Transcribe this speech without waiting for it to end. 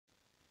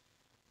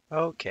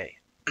Okay,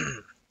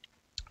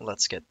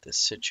 let's get this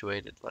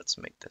situated. Let's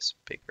make this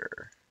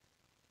bigger.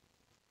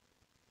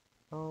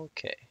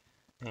 Okay,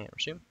 and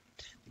resume.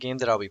 The game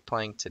that I'll be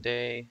playing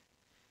today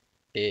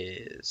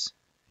is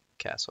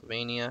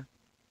Castlevania.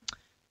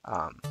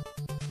 Um,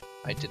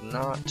 I did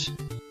not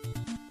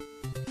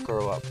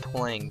grow up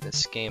playing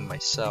this game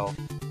myself.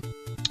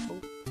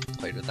 Oh,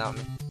 played without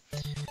me.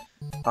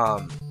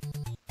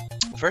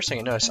 The first thing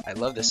I noticed, I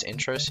love this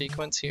intro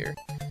sequence here.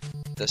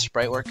 The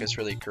sprite work is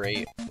really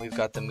great. We've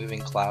got the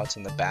moving clouds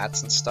and the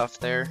bats and stuff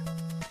there.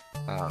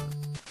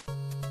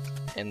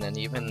 And then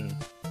even,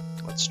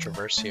 let's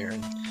traverse here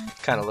and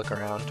kind of look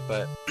around,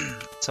 but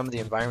some of the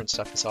environment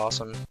stuff is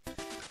awesome.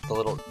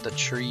 The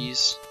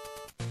trees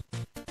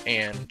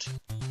and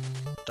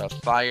the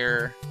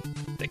fire,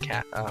 the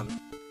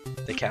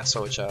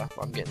castle, which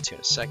I'm getting to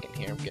in a second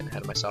here. I'm getting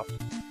ahead of myself.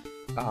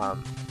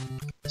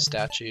 The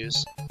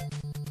statues.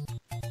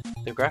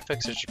 The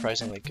graphics are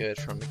surprisingly good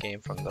from a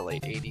game from the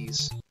late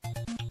 80s.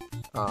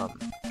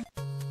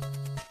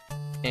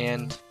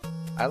 And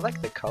I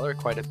like the color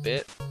quite a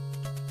bit.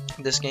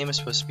 This game is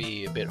supposed to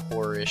be a bit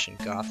horror-ish and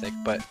gothic,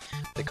 but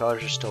the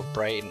colors are still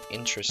bright and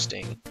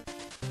interesting.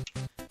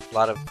 A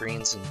lot of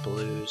greens and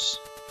blues.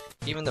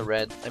 Even the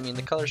red, I mean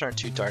the colors aren't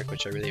too dark,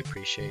 which I really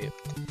appreciate.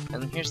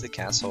 And here's the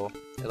castle.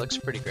 It looks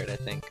pretty great, I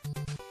think.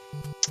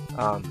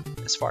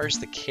 As far as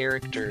the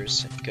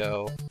characters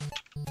go,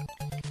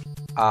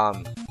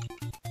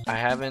 I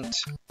haven't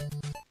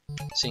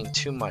seen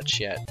too much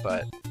yet,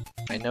 but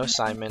I know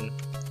Simon.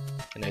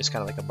 I know he's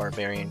kind of like a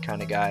barbarian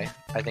kind of guy.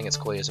 I think it's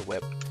cool he has a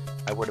whip.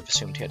 I would have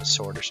assumed he had a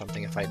sword or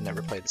something if I'd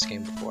never played this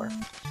game before.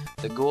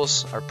 The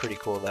ghouls are pretty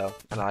cool though,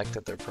 and I like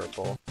that they're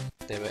purple.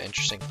 They have an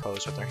interesting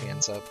pose with their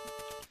hands up.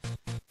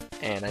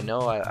 And I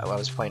know I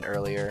was playing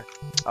earlier.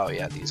 Oh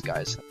yeah, these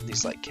guys.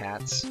 These like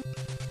cats.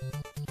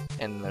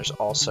 And there's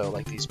also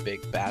like these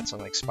big bats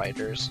and like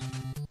spiders.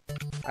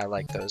 I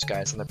like those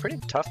guys, and they're pretty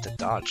tough to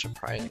dodge,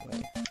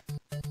 surprisingly.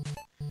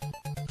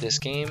 This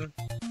game,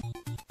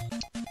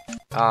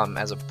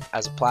 as a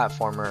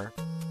platformer,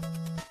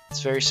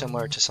 it's very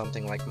similar to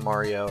something like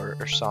Mario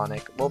or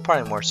Sonic. Well,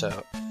 probably more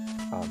so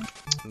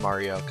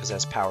Mario, because it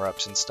has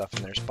power-ups and stuff,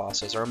 and there's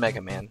bosses. Or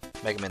Mega Man.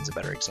 Mega Man's a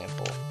better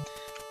example.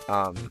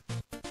 I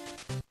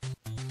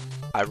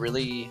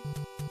really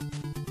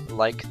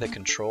like the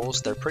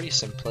controls. They're pretty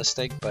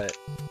simplistic, but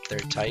they're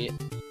tight,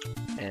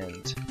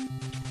 and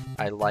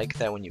I like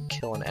that when you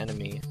kill an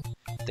enemy,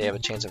 they have a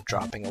chance of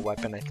dropping a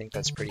weapon. I think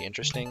that's pretty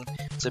interesting.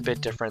 It's a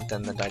bit different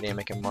than the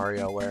dynamic in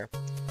Mario, where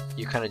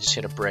you kind of just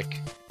hit a brick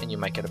and you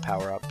might get a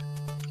power-up.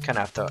 You kind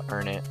of have to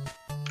earn it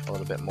a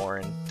little bit more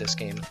in this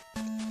game.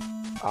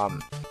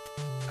 I'm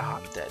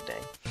dead,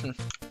 dang.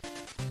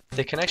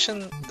 The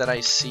connection that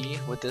I see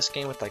with this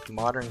game with like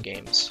modern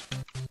games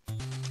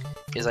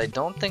is I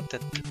don't think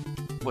that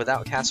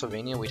without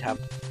Castlevania we'd have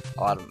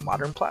a lot of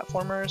modern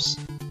platformers.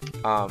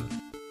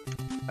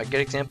 A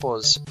good example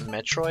is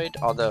Metroid,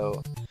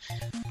 although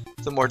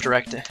the more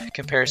direct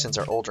comparisons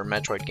are older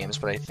Metroid games,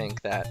 but I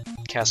think that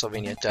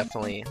Castlevania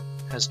definitely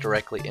has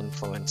directly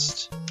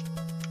influenced,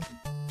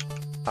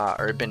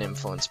 or been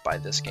influenced by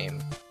this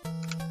game.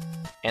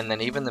 And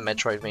then even the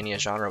Metroidvania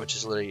genre, which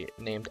is literally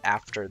named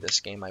after this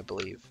game, I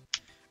believe,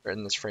 or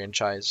in this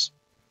franchise,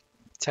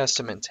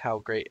 testament to how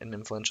great and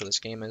influential this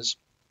game is.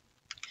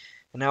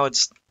 And how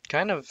it's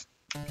kind of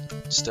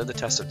stood the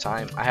test of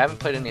time. I haven't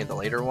played any of the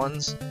later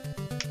ones,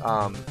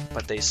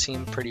 but they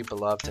seem pretty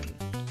beloved and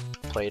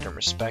played and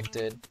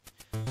respected.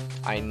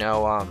 I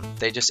know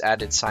they just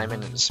added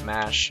Simon into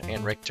Smash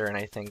and Richter, and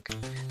I think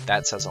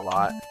that says a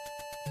lot.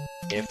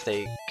 If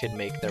they could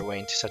make their way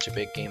into such a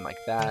big game like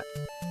that,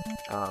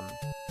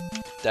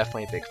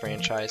 definitely a big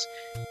franchise.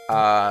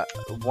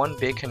 One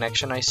big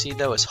connection I see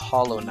though is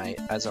Hollow Knight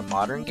as a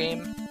modern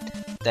game.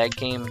 That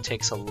game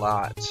takes a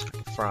lot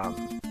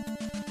from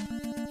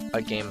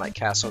a game like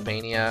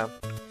Castlevania.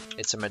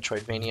 It's a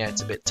Metroidvania,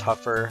 it's a bit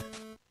tougher.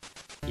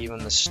 Even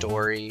the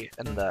story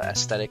and the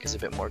aesthetic is a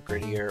bit more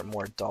grittier,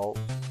 more adult.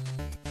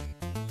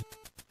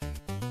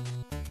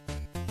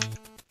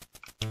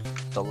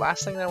 The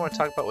last thing that I want to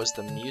talk about was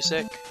the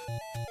music.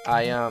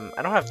 I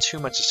don't have too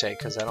much to say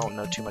because I don't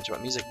know too much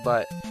about music,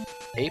 but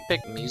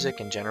 8-bit music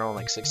in general and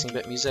like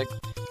 16-bit music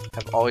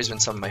have always been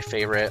some of my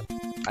favorite.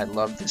 I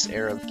love this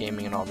era of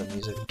gaming and all the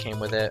music that came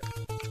with it.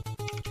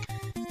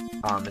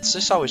 It's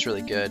just always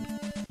really good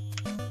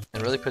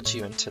and really puts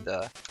you into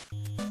the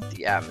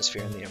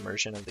atmosphere and the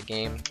immersion of the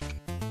game.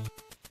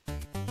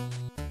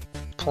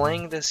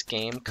 Playing this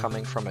game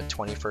coming from a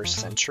 21st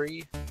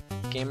century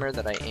gamer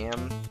that I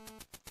am,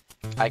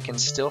 I can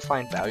still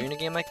find value in a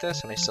game like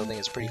this, and I still think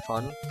it's pretty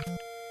fun.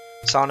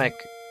 Sonic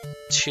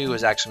 2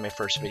 is actually my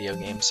first video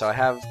game, so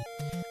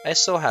I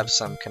still have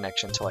some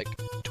connection to like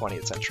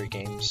 20th century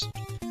games.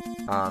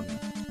 But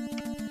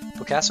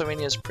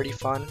Castlevania is pretty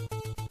fun.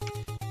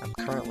 I'm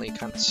currently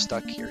kind of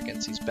stuck here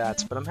against these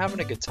bats, but I'm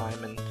having a good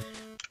time, and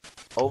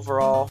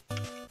overall,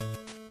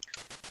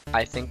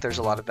 I think there's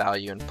a lot of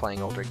value in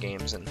playing older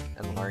games and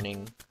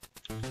learning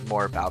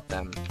more about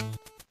them.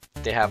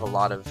 They have a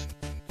lot of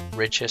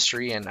rich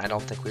history, and I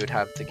don't think we would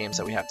have the games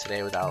that we have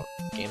today without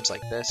games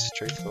like this,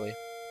 truthfully.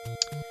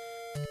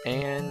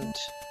 And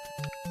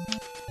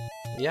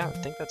yeah, I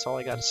think that's all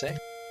I got to say.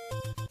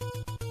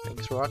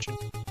 Thanks for watching.